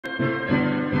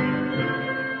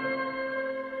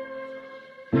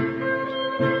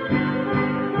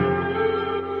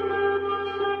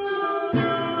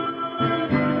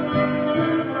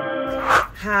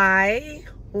Hi,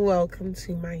 welcome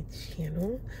to my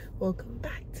channel. Welcome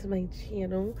back to my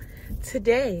channel.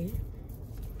 Today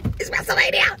is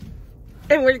Wrestlemania,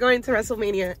 and we're going to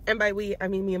Wrestlemania. And by we, I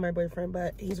mean me and my boyfriend,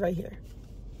 but he's right here.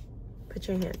 Put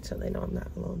your hand so they know I'm not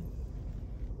alone.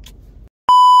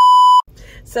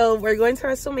 So we're going to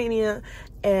Wrestlemania,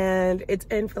 and it's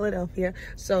in Philadelphia.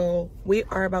 So we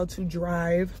are about to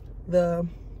drive the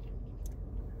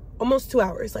almost 2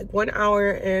 hours, like 1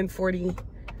 hour and 40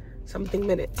 something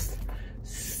minutes.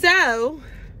 So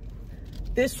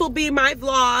this will be my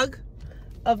vlog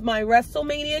of my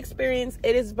Wrestlemania experience.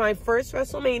 It is my first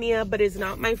Wrestlemania, but it's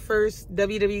not my first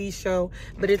WWE show,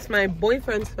 but it's my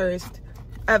boyfriend's first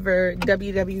ever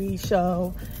WWE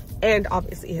show, and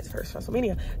obviously his first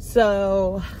Wrestlemania.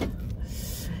 So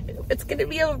it's gonna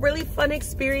be a really fun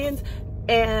experience,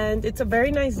 and it's a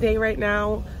very nice day right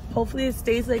now. Hopefully it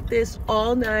stays like this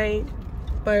all night,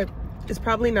 but it's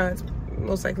probably not. It's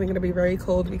most likely gonna be very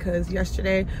cold because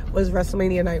yesterday was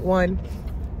Wrestlemania night 1,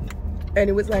 and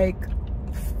it was like,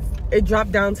 it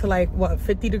dropped down to like what,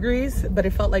 50 degrees, but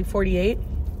it felt like 48.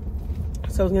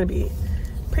 So it's gonna be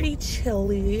pretty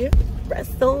chilly.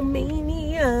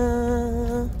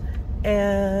 Wrestlemania,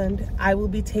 and I will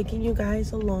be taking you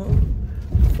guys along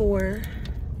for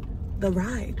the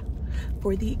ride,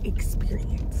 for the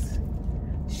experience.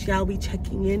 Shall we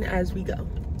checking in as we go?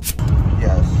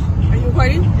 Yes. Are you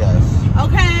recording? Yes.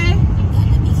 Okay.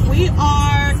 We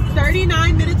are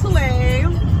 39 minutes away.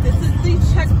 This is the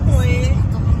checkpoint.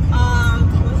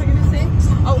 What was I gonna say?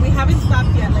 Oh, we haven't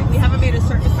stopped yet. Like, we haven't made a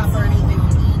circuit stop or anything.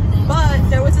 But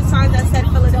there was a sign that said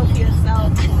Philadelphia, so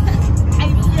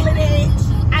I'm feeling it.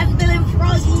 I'm feeling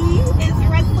froggy. It's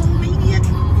WrestleMania.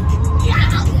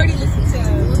 Yeah. Already listened to.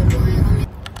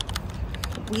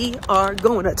 We are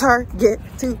going to Target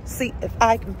to see if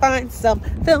I can find some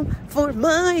film for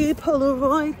my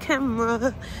Polaroid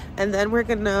camera. And then we're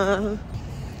gonna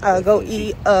go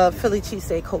eat a Philly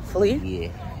cheesesteak, hopefully.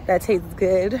 Yeah. That tastes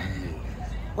good.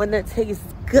 One that tastes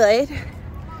good.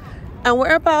 And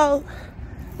we're about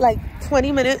like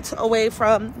 20 minutes away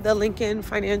from the Lincoln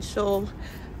Financial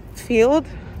Field.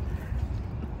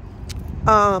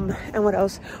 And what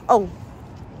else? Oh,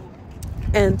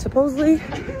 and supposedly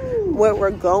where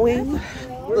we're going,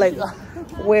 like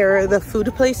where the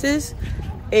food place is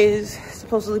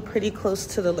supposedly pretty close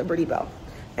to the Liberty Bell,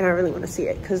 and I really want to see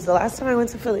it because the last time I went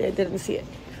to Philly I didn't see it.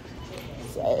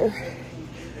 So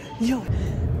yo,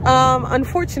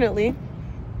 unfortunately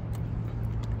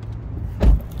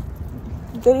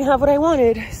didn't have what I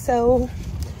wanted, so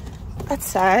that's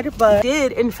sad. But I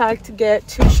did in fact get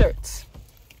 2 shirts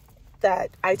that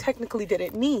I technically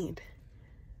didn't need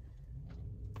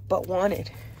but wanted.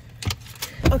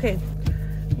 Okay,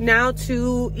 now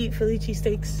to eat Philly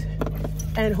cheesesteaks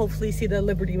and hopefully see the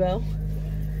Liberty Bell.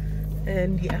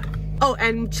 And yeah. Oh,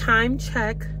 and time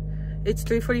check, it's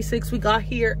 3:46. We got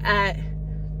here at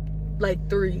like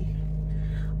 3.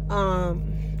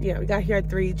 Yeah, we got here at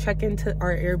 3. Check into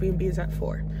our Airbnb is at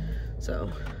 4. So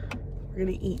we're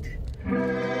gonna eat.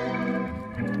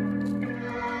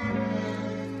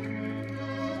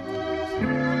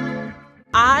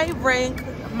 I rank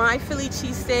my Philly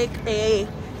cheesesteak a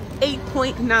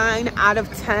 8.9 out of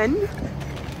 10.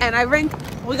 And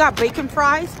we got bacon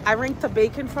fries. I ranked the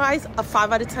bacon fries a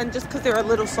 5 out of 10 just because they're a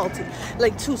little salty.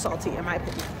 Like too salty in my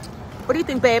opinion. What do you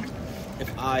think, babe?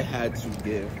 If I had to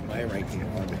give my ranking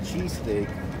on the cheesesteak,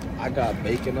 I got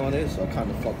bacon on it, so I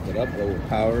kind of fucked it up,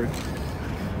 overpowered.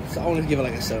 So I want to give it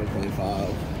like a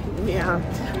 7.5. Yeah.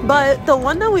 But the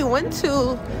one that we went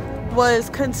to was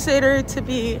considered to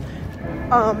be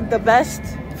the best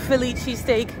Philly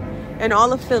cheesesteak in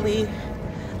all of Philly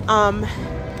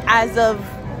as of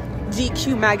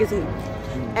GQ magazine,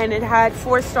 and it had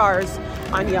 4 stars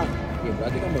on Yelp. Yeah, but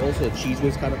I think I'm also a cheese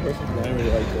whiz kind of person. I don't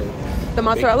really like the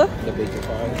mozzarella, the bacon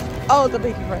fries. Oh, the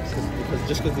bacon fries. Because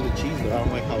just because of the cheese, but I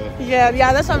don't like how it.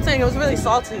 Yeah, that's what I'm saying. It was really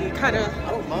salty, kind of.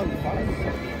 I don't mind the fries.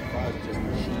 Just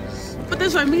the cheese. But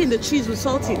that's what I mean. The cheese was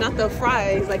salty, not the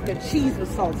fries. Like the cheese was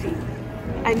salty.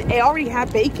 And it already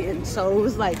had bacon, so it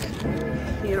was like,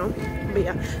 you know. But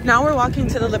yeah, now we're walking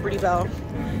to the Liberty Bell.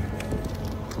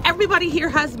 Everybody here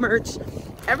has merch.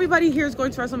 Everybody here is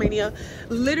going to WrestleMania.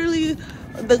 Literally,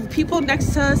 the people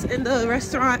next to us in the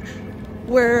restaurant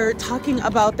were talking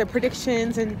about their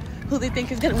predictions and who they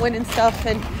think is gonna win and stuff.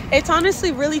 And it's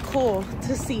honestly really cool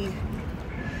to see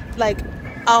like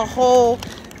a whole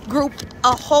group,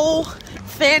 a whole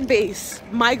fan base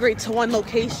migrate to one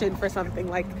location for something.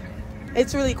 Like,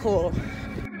 it's really cool.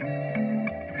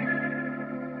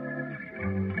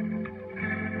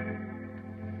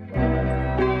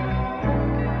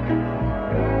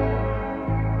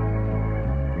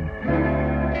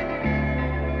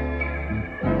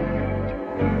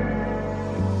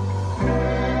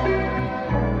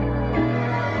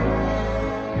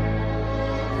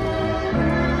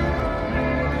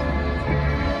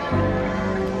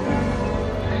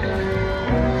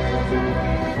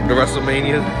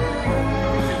 Wrestlemania.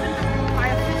 My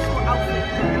official outfit.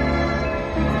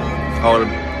 Oh,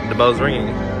 the bell's ringing.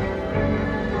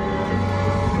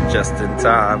 Just in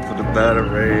time for the bell to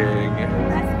ring.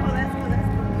 That's cool, that's cool, that's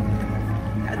cool.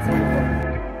 That's cool.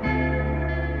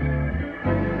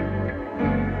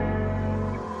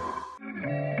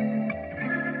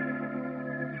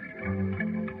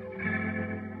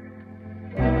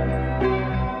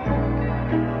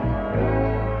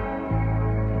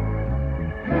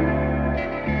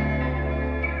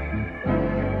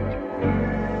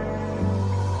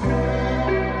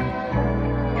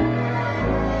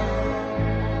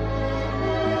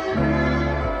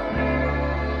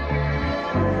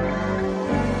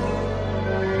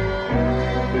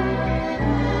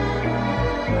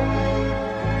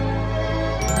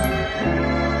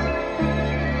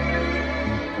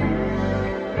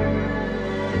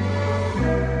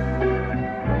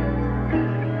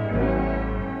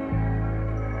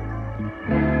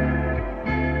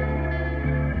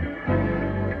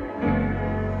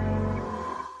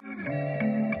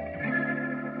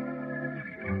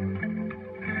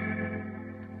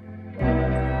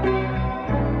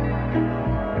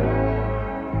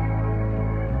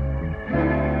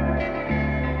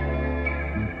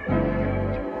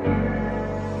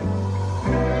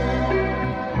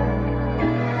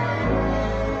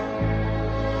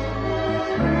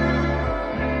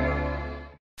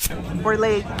 We're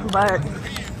late, but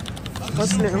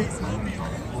what's new?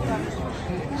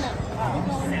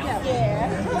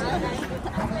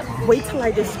 Wait till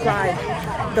I describe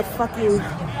the fucking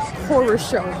horror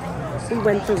show we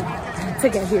went through to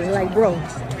get here. Like, bro,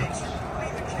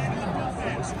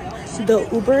 the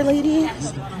Uber lady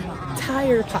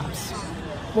tire pops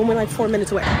when we're like 4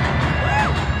 minutes away.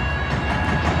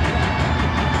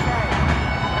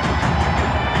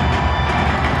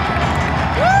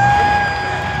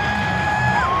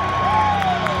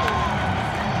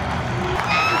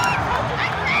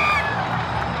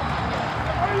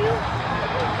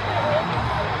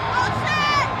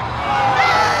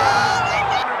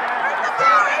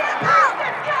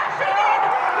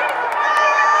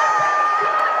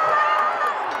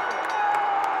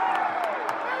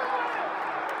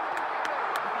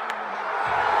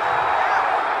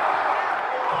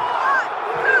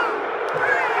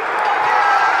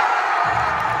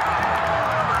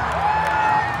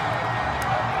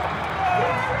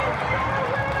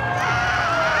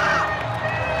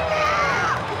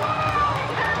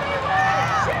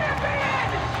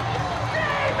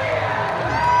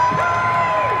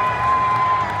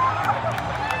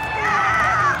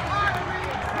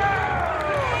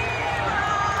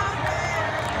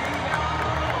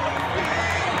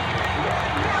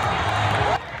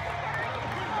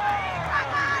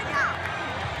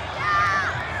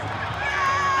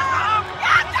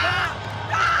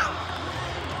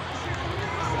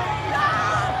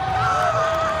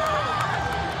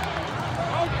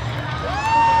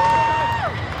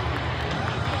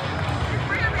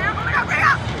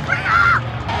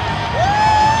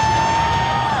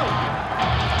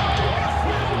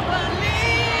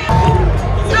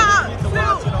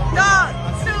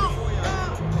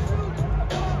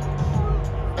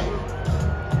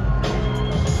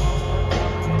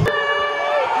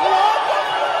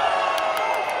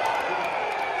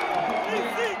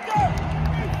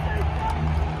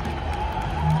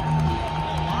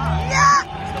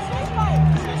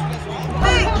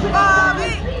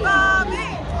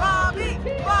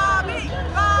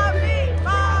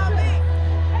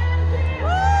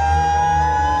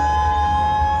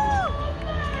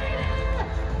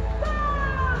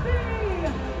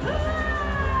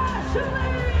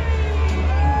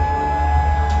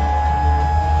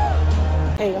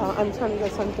 Hey y'all, I'm trying to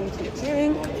get something to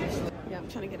drink. Yeah, I'm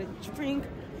trying to get a drink.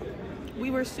 We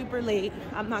were super late.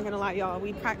 I'm not gonna lie, y'all.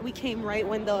 We came right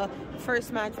when the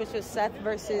first match, which was Seth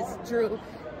versus Drew,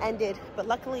 ended. But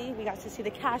luckily, we got to see the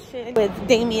cash-in with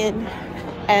Damien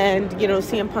and, you know,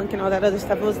 CM Punk and all that other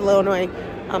stuff. It was a little annoying.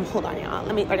 Hold on, y'all.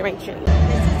 Let me order my drink.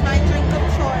 This is my drink of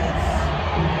choice.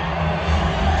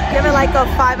 Give it like a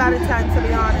 5 out of 10, to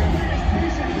be honest.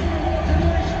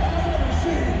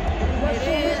 It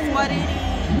is what it is.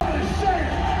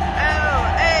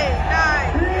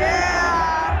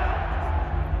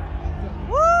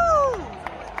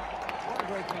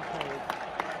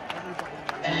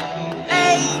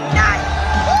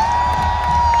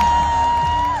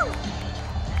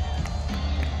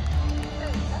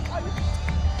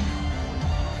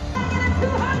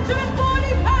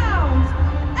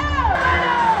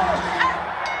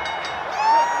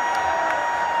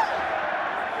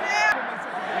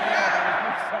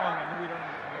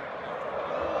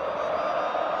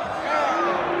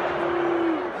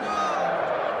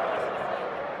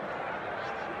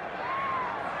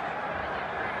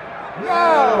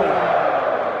 No!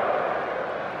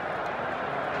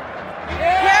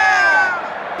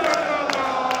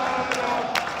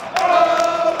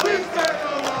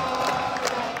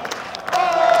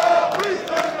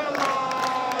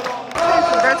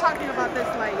 They're talking about this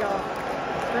light, y'all.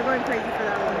 They're going crazy for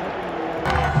that one.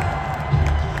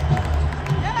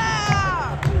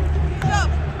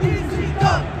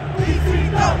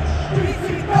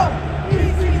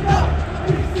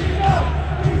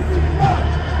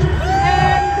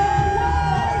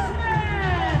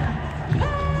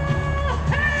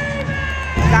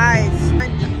 Guys,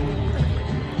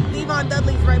 Devon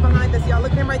Dudley's right behind us. Y'all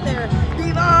look at him right there.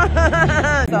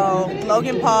 Devon! So,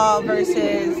 Logan Paul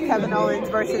versus Kevin Owens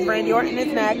versus Randy Orton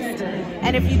is next.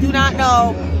 And if you do not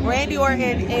know, Randy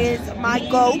Orton is my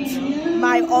GOAT,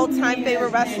 my all-time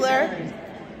favorite wrestler.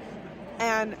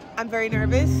 And I'm very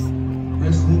nervous.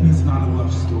 Wrestling is not a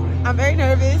love story. I'm very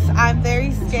nervous. I'm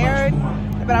very scared,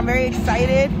 but I'm very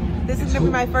excited. This is gonna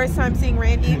be my first time seeing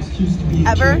Randy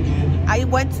ever. I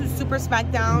went to Super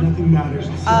SmackDown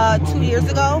 2 years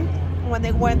ago when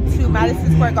they went to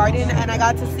Madison Square Garden, and I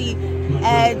got to see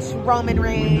Edge, Roman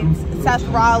Reigns, Seth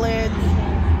Rollins,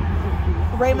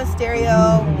 Rey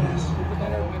Mysterio,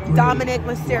 Dominic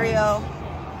Mysterio,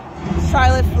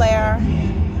 Charlotte Flair,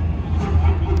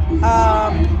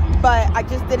 but I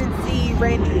just didn't see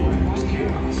Randy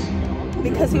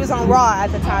because he was on Raw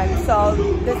at the time. So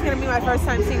this is gonna be my first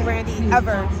time seeing Randy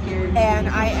ever, and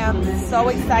I am so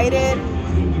excited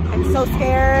and so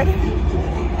scared,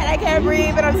 and I can't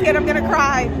breathe, and I'm scared I'm gonna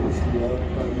cry.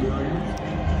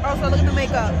 Also, look at the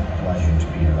makeup.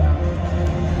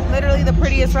 Literally the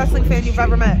prettiest wrestling fan you've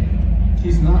ever met.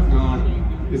 He's not gone.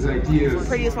 His ideas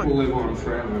Prettiest one. will live on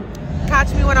forever.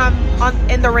 Catch me when I'm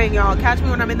in the ring, y'all. Catch me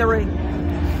when I'm in the ring.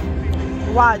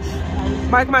 Watch.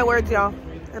 Mark my words, y'all.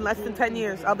 In less than 10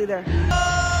 years, I'll be there.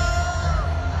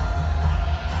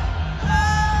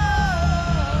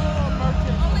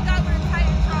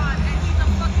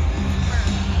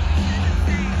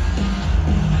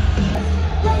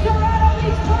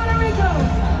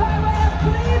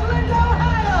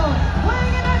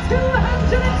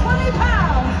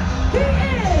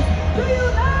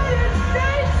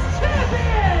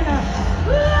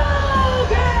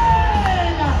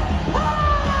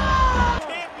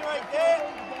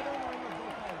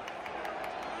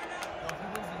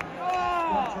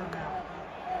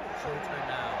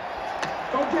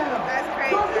 That's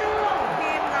crazy. He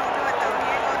ain't gonna do it though. He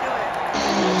ain't gonna do it.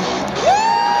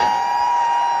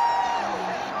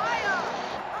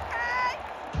 Okay.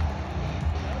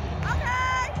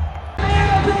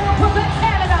 From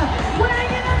Canada,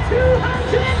 weighing in at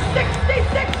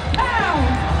 266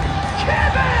 pounds,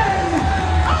 Kevin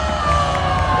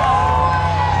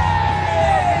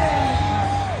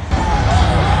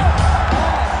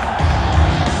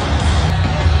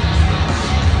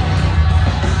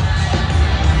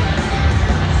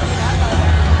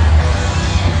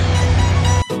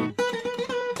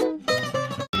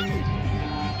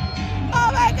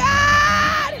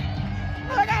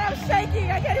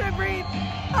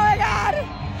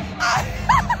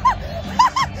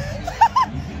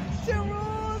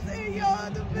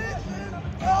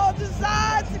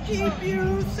keep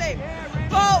you safe.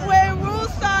 But when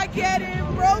rules start getting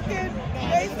broken,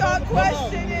 they start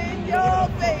questioning your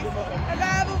faith. And I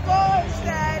have a voice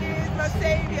that is my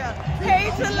savior.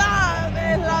 Hate to love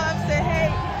and love to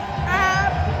hate.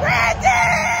 I'm Randy!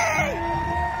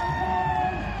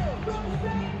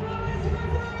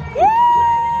 Woo!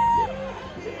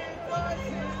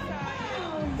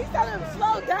 He's telling him to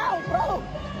slow down, bro.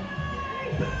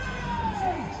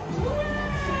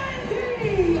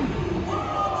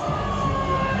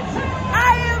 I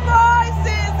hear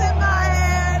voices in my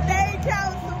head. They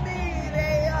counsel me.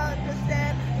 They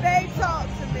understand. They talk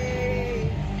to me.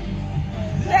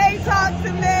 They talk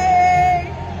to me.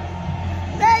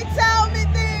 They tell me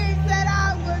things that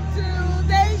I would do.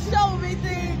 They show me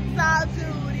things I'll do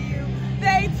to you.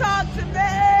 They talk to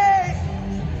me.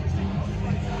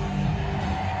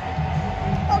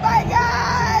 Oh my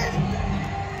God!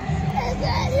 It's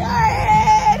in your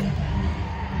head.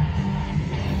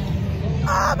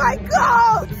 Oh my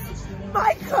God!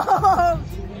 My God!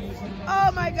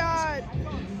 Oh my God!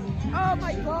 Oh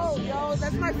my God, yo,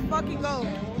 that's my fucking goal.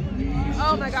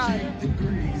 Oh my God!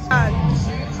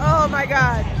 Oh my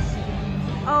God!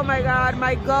 Oh my God,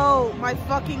 my goal, my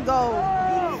fucking goal.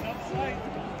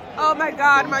 Oh my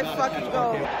God, my fucking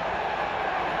goal.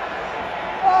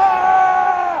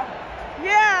 Oh!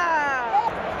 Yeah!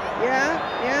 Yeah,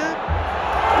 yeah.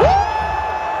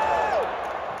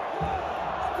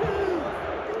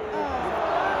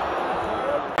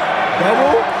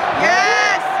 Double?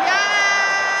 Yes,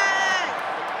 yes!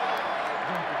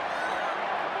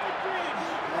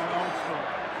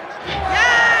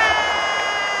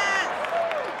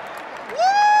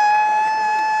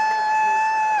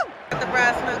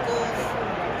 knuckles.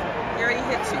 He already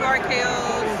hit 2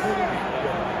 RKOs.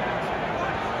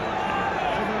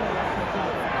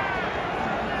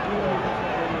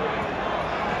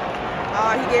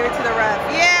 Oh, he gave it to the ref.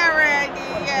 Yeah,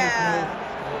 Randy, yeah.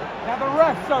 Now the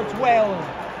ref starts wailing.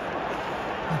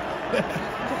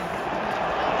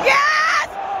 Yes!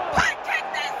 Butt kick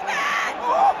this man!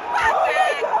 Butt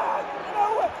kick!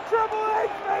 No, Triple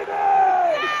H, baby!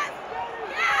 Yes!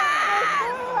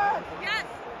 Yes! Yes!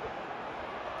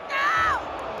 No!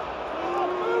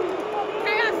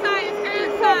 Chaos side is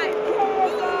chaos side.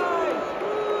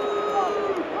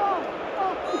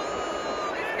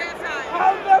 It's chaos side.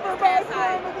 I'll never buy Chaos side.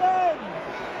 time again!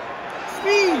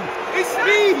 Speed! It's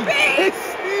speed! Speed! It's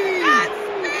speed! That's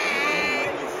speed!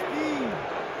 It's speed!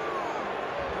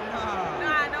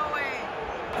 Nah, no way.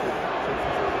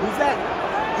 Who's that?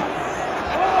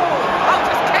 Oh,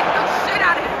 just kick the shit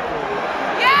out of him.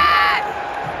 Yes!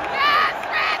 Yes,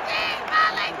 Randy!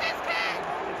 Violate this kid!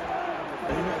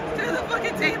 To the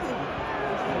fucking table.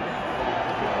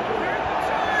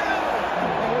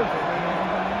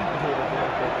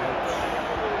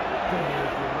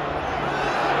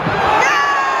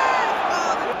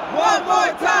 One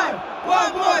more time!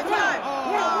 One more time!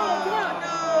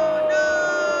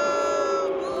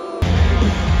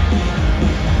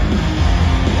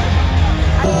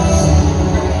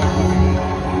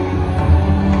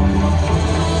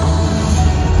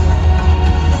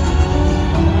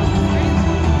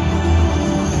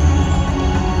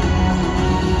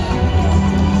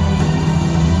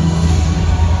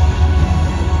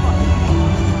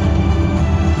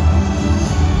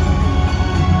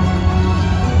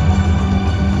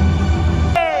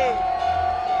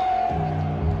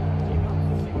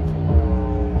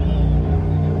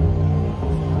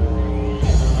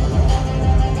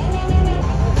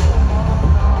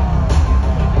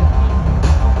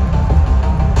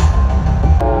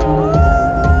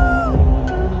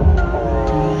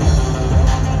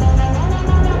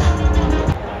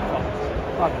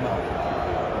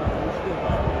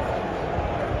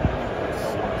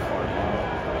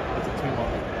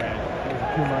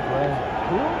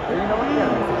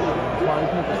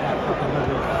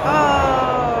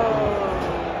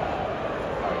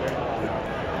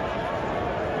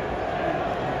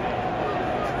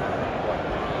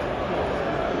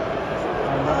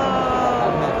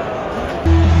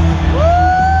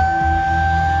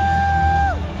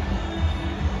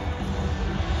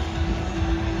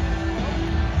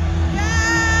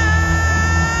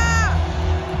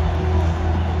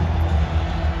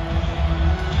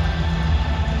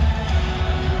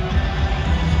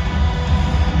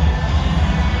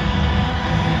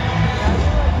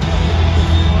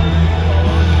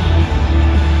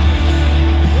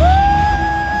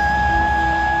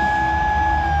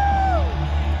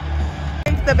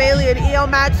 The Bailey and EO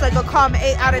match like a calm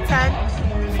 8 out of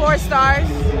 10. 4 stars.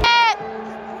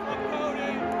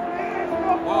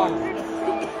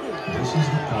 This is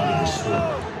the part of the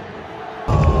story.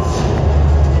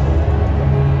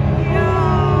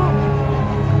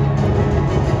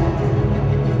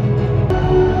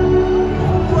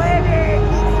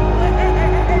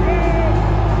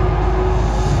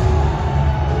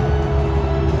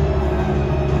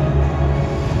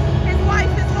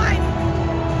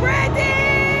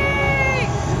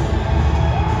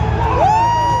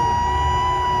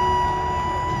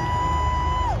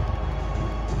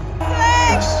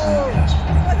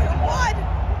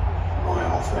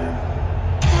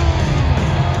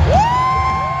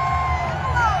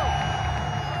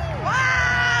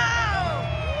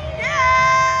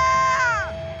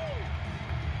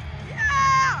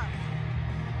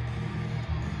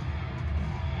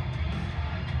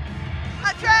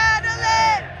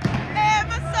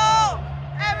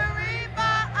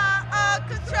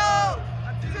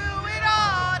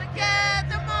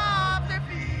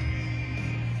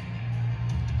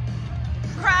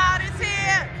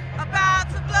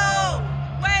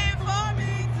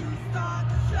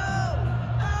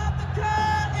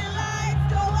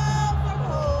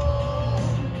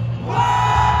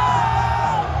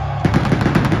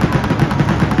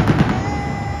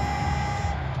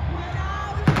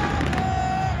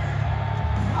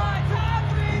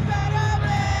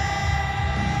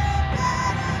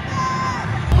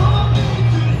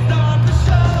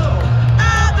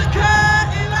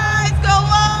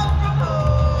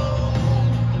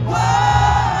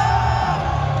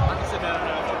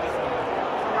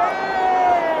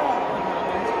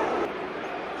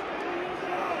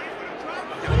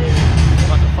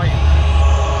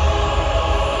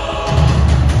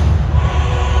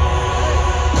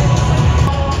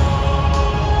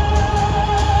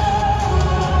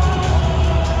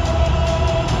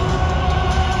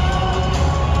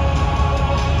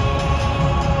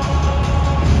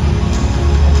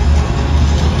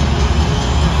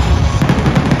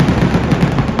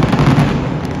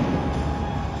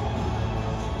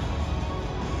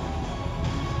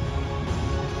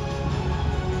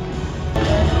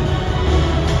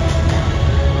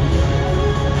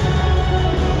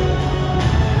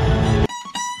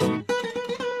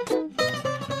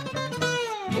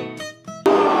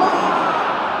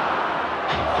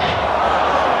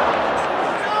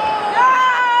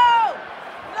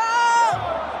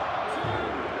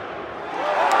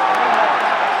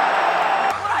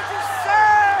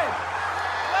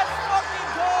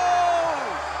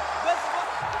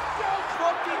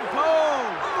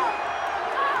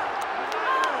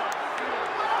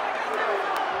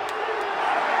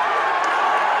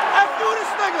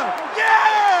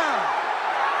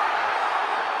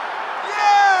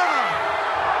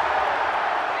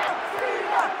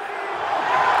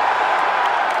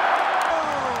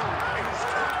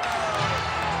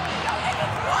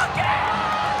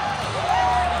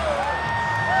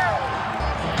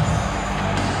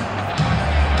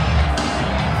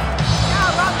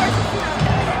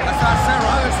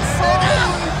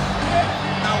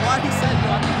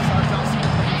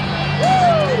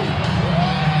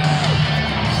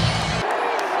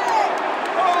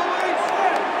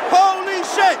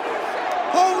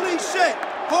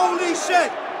 Holy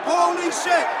shit! Holy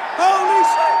shit! Holy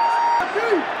shit!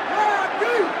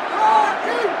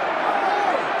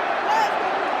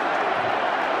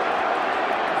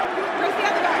 Where's the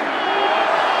other guy?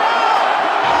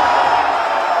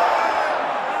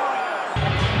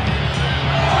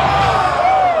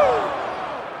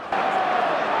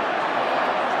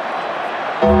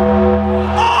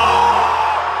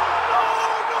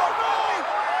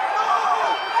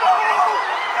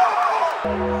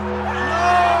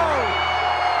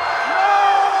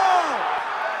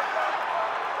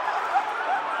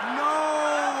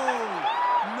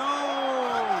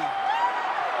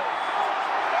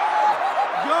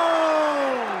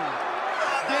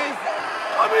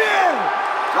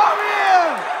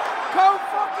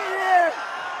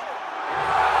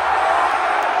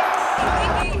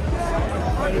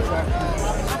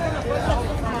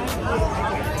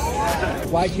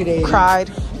 Why'd you date? Cried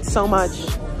so much.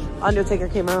 Undertaker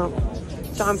came out.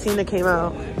 John Cena came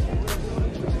out.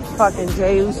 Fucking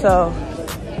Jey Uso.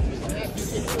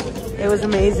 It was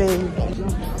amazing.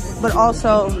 But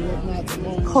also,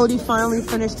 Cody finally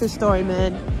finished his story,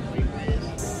 man.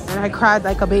 And I cried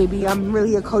like a baby. I'm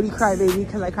really a Cody crybaby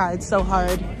because I cried so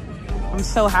hard. I'm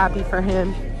so happy for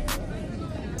him.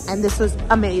 And this was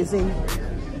amazing.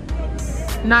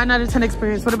 9 out of 10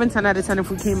 experience. Would have been 10 out of 10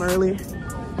 if we came early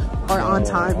or on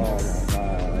time.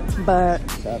 But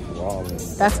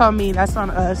that's on me. That's on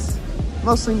us.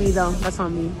 Mostly me, though. That's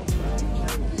on me.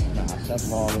 Nah, Seth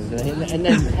Rollins. And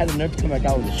then had the nerve to come back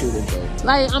out with the shooting, though.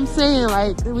 Like, I'm saying,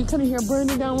 like, we couldn't hear Burn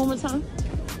It Down one more time.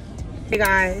 Hey,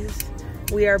 guys.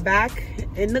 We are back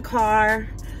in the car.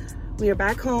 We are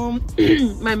back home.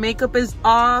 My makeup is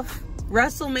off.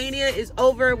 WrestleMania is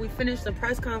over. We finished the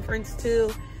press conference,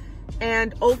 too.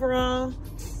 And overall,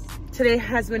 today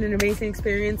has been an amazing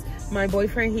experience. My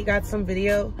boyfriend, he got some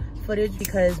video footage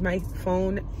because my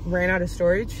phone ran out of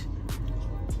storage,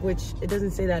 which it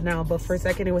doesn't say that now, but for a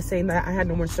second it was saying that I had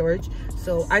no more storage.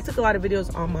 So I took a lot of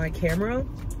videos on my camera,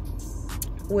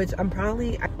 which I'm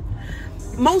probably,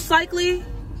 most likely,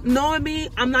 knowing me,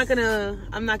 I'm not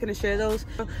gonna share those.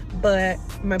 But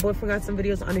my boyfriend got some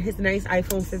videos on his nice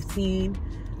iPhone 15.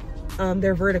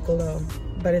 They're vertical though,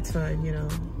 but it's fine, you know.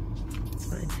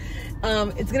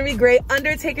 It's gonna be great.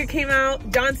 Undertaker came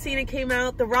out, John Cena came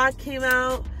out, The Rock came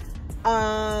out.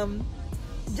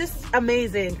 Just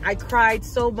amazing. I cried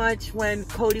so much when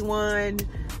Cody won,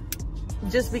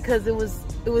 just because it was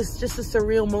just a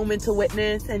surreal moment to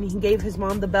witness, and he gave his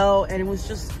mom the belt, and it was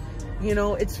just, you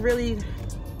know, it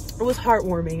was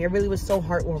heartwarming. It really was so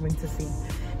heartwarming to see,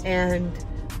 and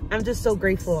I'm just so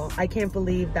grateful. I can't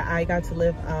believe that I got to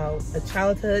live out a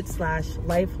childhood /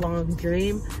 lifelong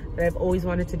dream that I've always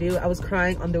wanted to do. I was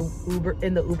crying on the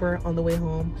Uber on the way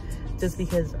home just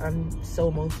because I'm so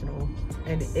emotional.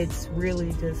 And it's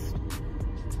really just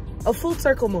a full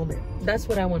circle moment. That's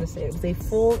what I want to say. It was a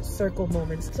full circle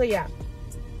moment. So yeah,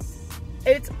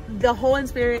 it's the whole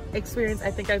experience.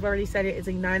 I think I've already said it. It's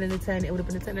a 9 out of 10. It would have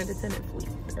been a 10 out of 10 if we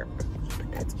were,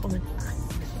 but that's on us.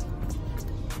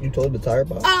 You told the tire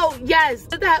box? Oh, yes.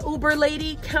 That Uber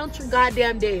lady, count your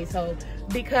goddamn days, ho.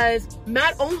 Because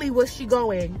not only was she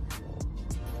going,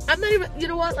 I'm not even, you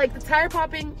know what? Like, the tire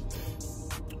popping,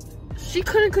 she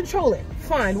couldn't control it.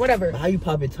 Fine, whatever. How you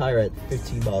pop a tire at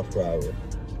 15 miles per hour?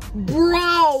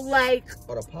 Bro, like,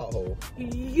 on a pothole.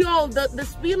 Yo, the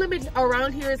speed limit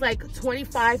around here is like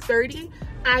 25, 30.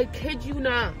 I kid you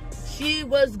not. She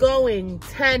was going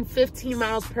 10, 15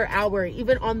 miles per hour,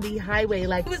 even on the highway.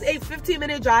 Like, it was a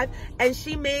 15-minute drive, and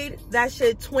she made that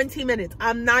shit 20 minutes.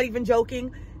 I'm not even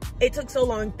joking. It took so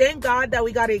long. Thank God that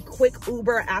we got a quick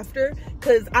Uber after,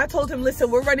 because I told him,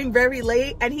 listen, we're running very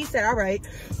late, and he said, all right.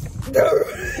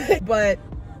 But,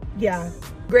 yeah,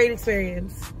 great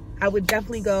experience. I would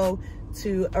definitely go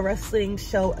to a wrestling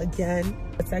show again.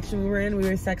 What section we were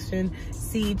in section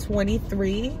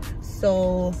C23,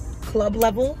 so club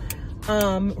level.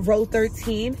 Row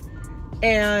 13,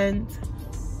 and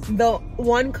the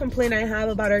one complaint I have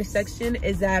about our section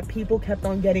is that people kept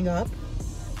on getting up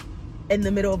in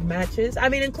the middle of matches. I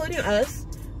mean, including us,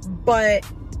 but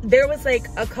there was like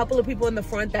a couple of people in the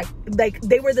front that, like,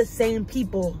 they were the same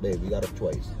people. Babe, we got up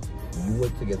twice. You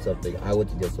went to get something, I went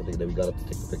to get something, then we got up to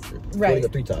take the picture. Right. We only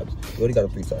got 3 times. We only got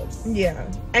up 3 times.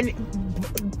 Yeah.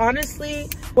 And honestly,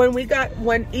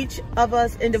 when each of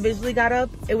us individually got up,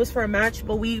 it was for a match,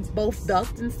 but we both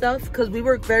ducked and stuff because we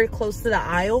were very close to the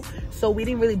aisle. So we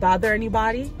didn't really bother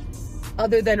anybody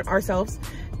other than ourselves.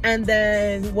 And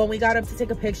then when we got up to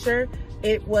take a picture,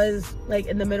 it was like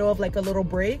in the middle of like a little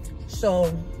break.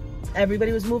 So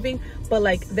everybody was moving, but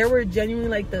like there were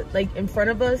genuinely like in front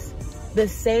of us, the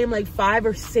same like 5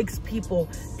 or 6 people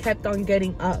kept on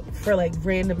getting up for like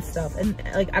random stuff, and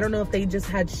like I don't know if they just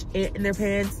had shit in their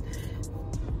pants.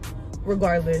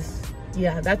 Regardless,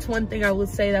 yeah, that's one thing I would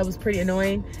say that was pretty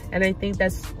annoying, and I think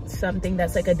that's something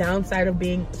that's like a downside of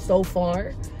being so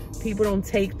far. People don't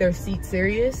take their seat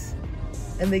serious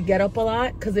and they get up a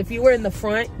lot, because if you were in the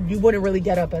front you wouldn't really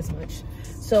get up as much.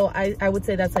 So I would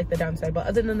say that's like the downside, but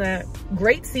other than that,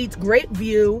 great seats, great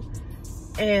view,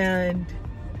 and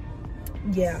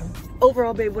yeah,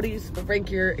 overall, babe, what do you rank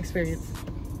your experience?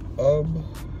 I'm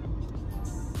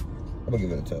gonna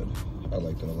give it a 10. I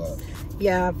liked it a lot.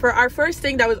 Yeah, for our first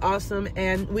thing, that was awesome,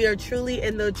 and we are truly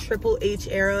in the Triple H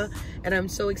era, and I'm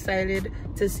so excited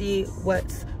to see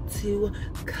what's to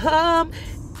come.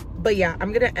 But yeah,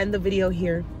 I'm gonna end the video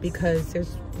here because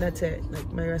that's it.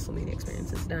 Like, my Wrestlemania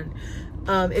experience is done.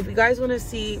 If you guys want to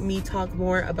see me talk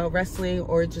more about wrestling,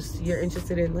 or just you're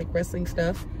interested in like wrestling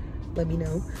stuff, let me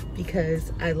know,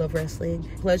 because I love wrestling.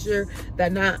 Pleasure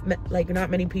that not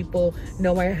many people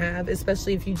know I have,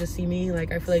 especially if you just see me.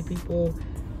 Like, I feel like people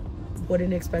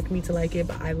wouldn't expect me to like it,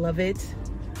 but I love it.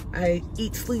 I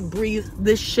eat, sleep, breathe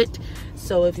this shit.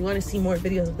 So if you want to see more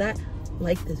videos of that,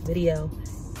 like this video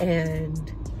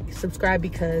and subscribe,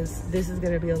 because this is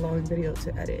going to be a long video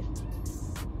to edit.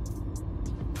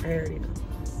 I already know.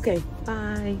 Okay,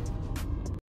 bye.